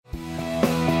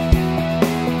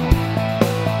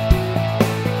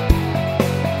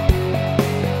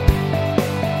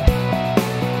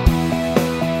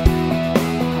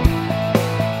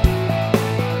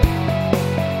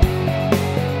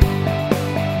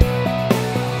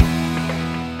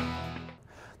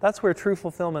That's where true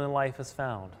fulfillment in life is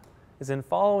found, is in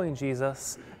following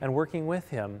Jesus and working with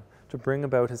him to bring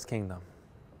about his kingdom.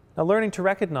 Now, learning to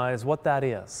recognize what that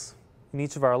is in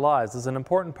each of our lives is an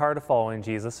important part of following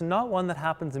Jesus, and not one that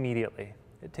happens immediately.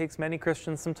 It takes many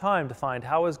Christians some time to find,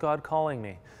 how is God calling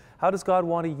me? How does God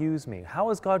want to use me? How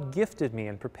has God gifted me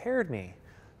and prepared me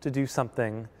to do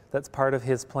something that's part of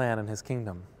his plan and his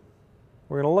kingdom?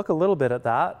 We're going to look a little bit at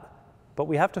that, but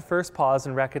we have to first pause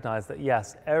and recognize that,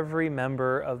 yes, every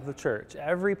member of the church,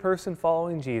 every person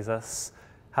following Jesus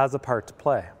has a part to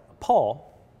play. Paul,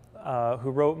 who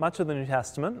wrote much of the New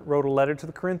Testament, wrote a letter to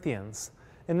the Corinthians,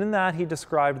 and in that he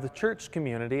described the church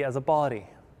community as a body.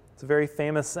 It's a very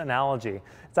famous analogy.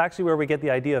 It's actually where we get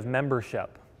the idea of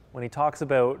membership, when he talks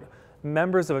about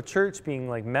members of a church being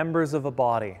like members of a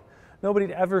body. Nobody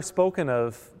had ever spoken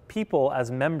of people as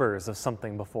members of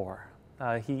something before.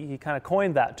 He kind of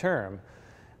coined that term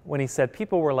when he said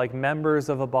people were like members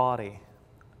of a body,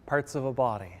 parts of a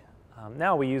body.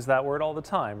 Now we use that word all the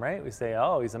time, right? We say,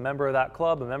 oh, he's a member of that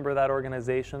club, a member of that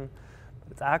organization.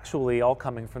 But it's actually all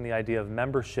coming from the idea of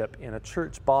membership in a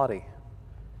church body.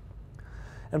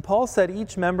 And Paul said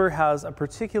each member has a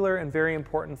particular and very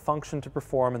important function to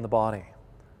perform in the body.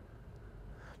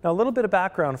 Now, a little bit of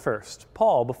background first.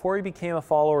 Paul, before he became a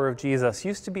follower of Jesus,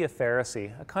 used to be a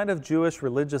Pharisee, a kind of Jewish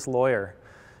religious lawyer,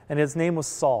 and his name was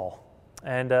Saul.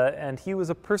 And he was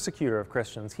a persecutor of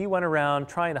Christians. He went around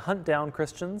trying to hunt down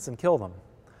Christians and kill them.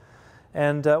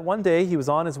 And one day he was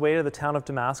on his way to the town of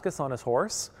Damascus on his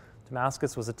horse.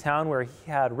 Damascus was a town where he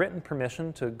had written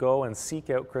permission to go and seek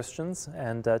out Christians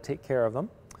and take care of them.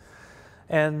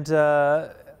 And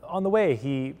on the way,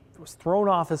 he was thrown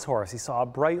off his horse. He saw a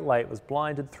bright light, was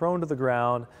blinded, thrown to the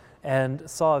ground, and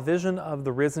saw a vision of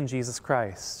the risen Jesus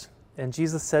Christ. And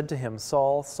Jesus said to him,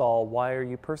 "Saul, Saul, why are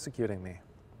you persecuting me?"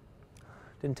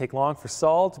 Didn't take long for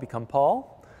Saul to become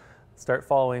Paul, start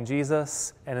following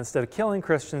Jesus, and instead of killing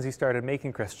Christians, he started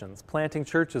making Christians, planting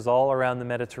churches all around the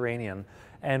Mediterranean,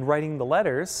 and writing the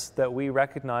letters that we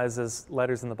recognize as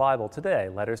letters in the Bible today.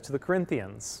 Letters to the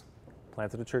Corinthians,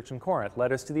 planted a church in Corinth.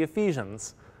 Letters to the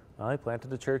Ephesians, well, he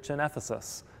planted a church in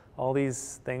Ephesus. All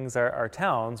these things are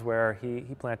towns where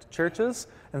he planted churches,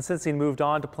 and since he moved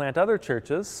on to plant other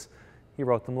churches, he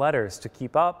wrote them letters to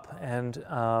keep up and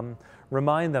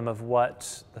remind them of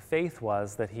what the faith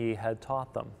was that he had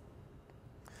taught them.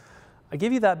 I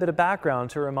give you that bit of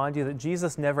background to remind you that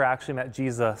Jesus never actually met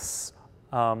Jesus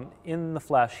in the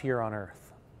flesh here on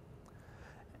earth.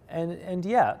 And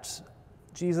yet,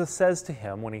 Jesus says to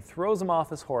him, when he throws him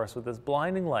off his horse with this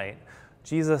blinding light,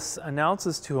 Jesus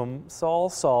announces to him, "Saul,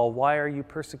 Saul, why are you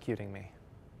persecuting me?"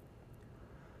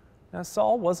 Now,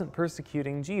 Saul wasn't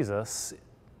persecuting Jesus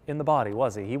in the body,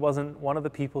 was he? He wasn't one of the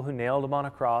people who nailed him on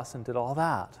a cross and did all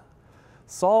that.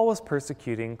 Saul was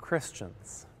persecuting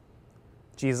Christians,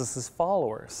 Jesus'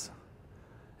 followers.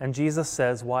 And Jesus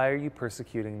says, "Why are you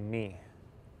persecuting me?"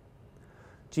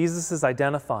 Jesus is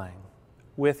identifying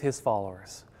with his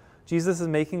followers. Jesus is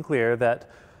making clear that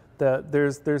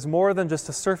there's more than just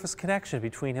a surface connection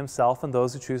between himself and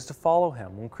those who choose to follow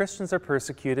him. When Christians are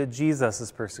persecuted, Jesus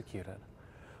is persecuted.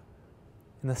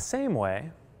 In the same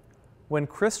way, when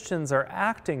Christians are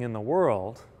acting in the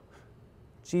world,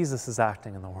 Jesus is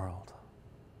acting in the world.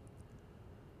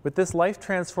 With this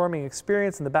life-transforming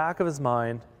experience in the back of his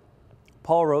mind,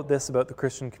 Paul wrote this about the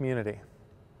Christian community.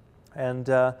 And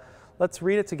let's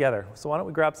read it together. So why don't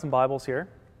we grab some Bibles here,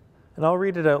 and I'll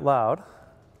read it out loud.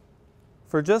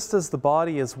 "For just as the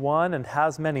body is one and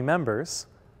has many members,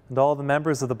 and all the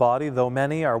members of the body, though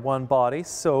many, are one body,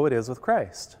 so it is with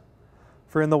Christ.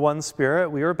 For in the one Spirit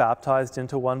we were baptized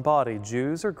into one body,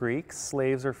 Jews or Greeks,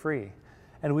 slaves or free,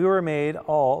 and we were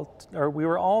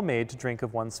all made to drink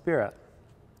of one Spirit.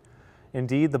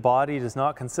 Indeed, the body does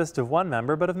not consist of one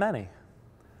member, but of many.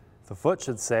 If the foot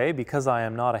should say, 'Because I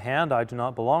am not a hand, I do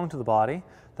not belong to the body,'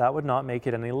 that would not make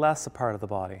it any less a part of the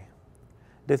body.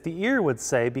 And if the ear would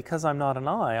say, 'Because I'm not an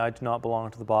eye, I do not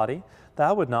belong to the body,'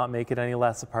 that would not make it any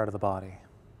less a part of the body.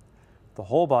 If the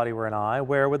whole body were an eye,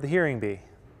 where would the hearing be?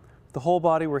 If the whole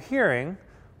body were hearing,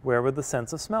 where would the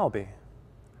sense of smell be?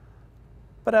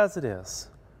 But as it is,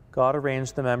 God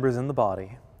arranged the members in the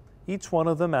body, each one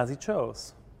of them as he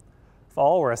chose. If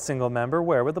all were a single member,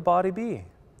 where would the body be?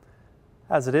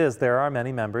 As it is, there are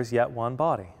many members, yet one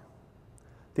body.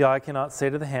 The eye cannot say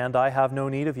to the hand, 'I have no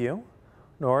need of you,'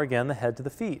 nor again the head to the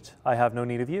feet, 'I have no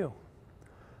need of you.'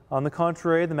 On the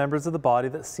contrary, the members of the body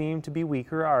that seem to be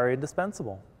weaker are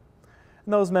indispensable.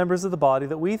 And those members of the body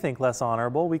that we think less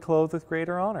honorable, we clothe with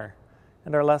greater honor,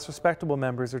 and our less respectable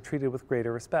members are treated with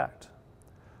greater respect.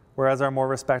 Whereas our more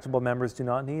respectable members do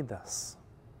not need this.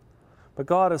 But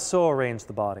God has so arranged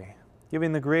the body.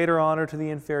 giving the greater honor to the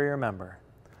inferior member,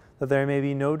 that there may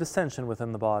be no dissension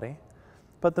within the body,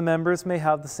 but the members may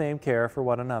have the same care for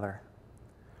one another.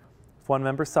 If one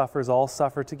member suffers, all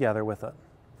suffer together with it.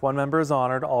 If one member is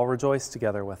honored, all rejoice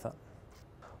together with it.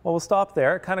 Well, we'll stop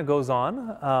there. It kind of goes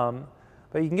on,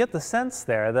 but you can get the sense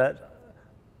there that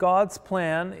God's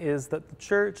plan is that the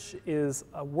church is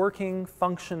a working,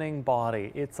 functioning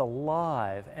body. It's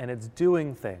alive and it's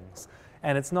doing things.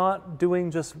 And it's not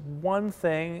doing just one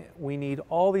thing. We need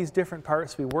all these different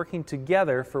parts to be working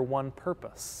together for one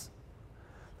purpose.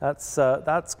 That's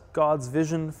God's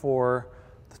vision for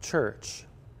the church.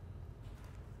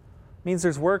 It means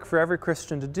there's work for every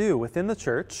Christian to do within the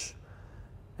church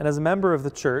and as a member of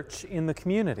the church in the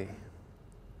community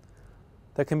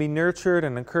that can be nurtured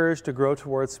and encouraged to grow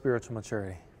towards spiritual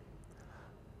maturity.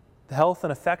 The health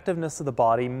and effectiveness of the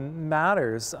body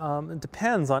matters. It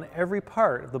depends on every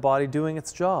part of the body doing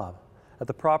its job at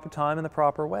the proper time in the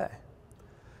proper way.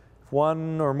 If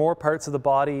one or more parts of the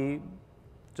body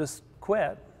just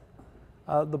quit,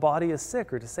 the body is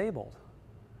sick or disabled.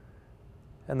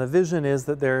 And the vision is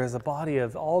that there is a body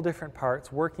of all different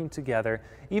parts working together,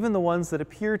 even the ones that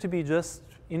appear to be just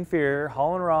inferior,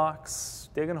 hauling rocks,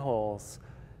 digging holes,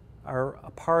 are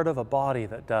a part of a body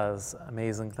that does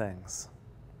amazing things.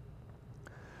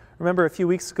 Remember, a few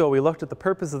weeks ago we looked at the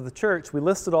purpose of the church. We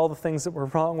listed all the things that were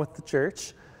wrong with the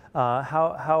church,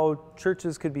 how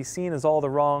churches could be seen as all the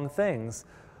wrong things.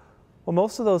 Well,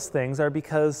 most of those things are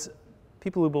because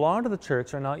people who belong to the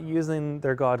church are not using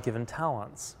their God-given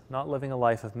talents, not living a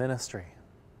life of ministry.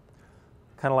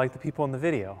 Kind of like the people in the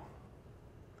video.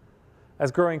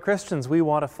 As growing Christians, we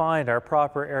want to find our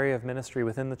proper area of ministry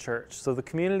within the church, so the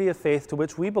community of faith to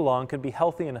which we belong can be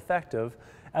healthy and effective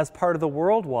as part of the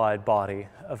worldwide body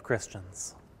of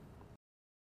Christians.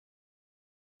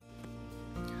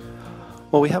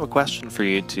 Well, we have a question for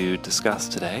you to discuss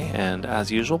today, and as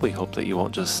usual, we hope that you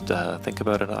won't just think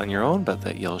about it on your own, but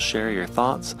that you'll share your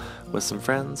thoughts with some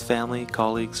friends, family,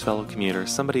 colleagues, fellow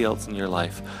commuters, somebody else in your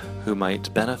life who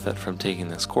might benefit from taking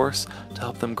this course to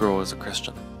help them grow as a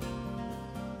Christian.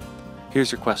 Here's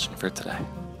your question for today.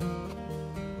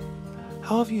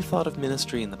 How have you thought of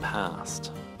ministry in the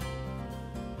past?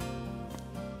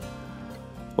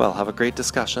 Well, have a great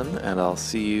discussion, and I'll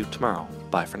see you tomorrow.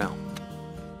 Bye for now.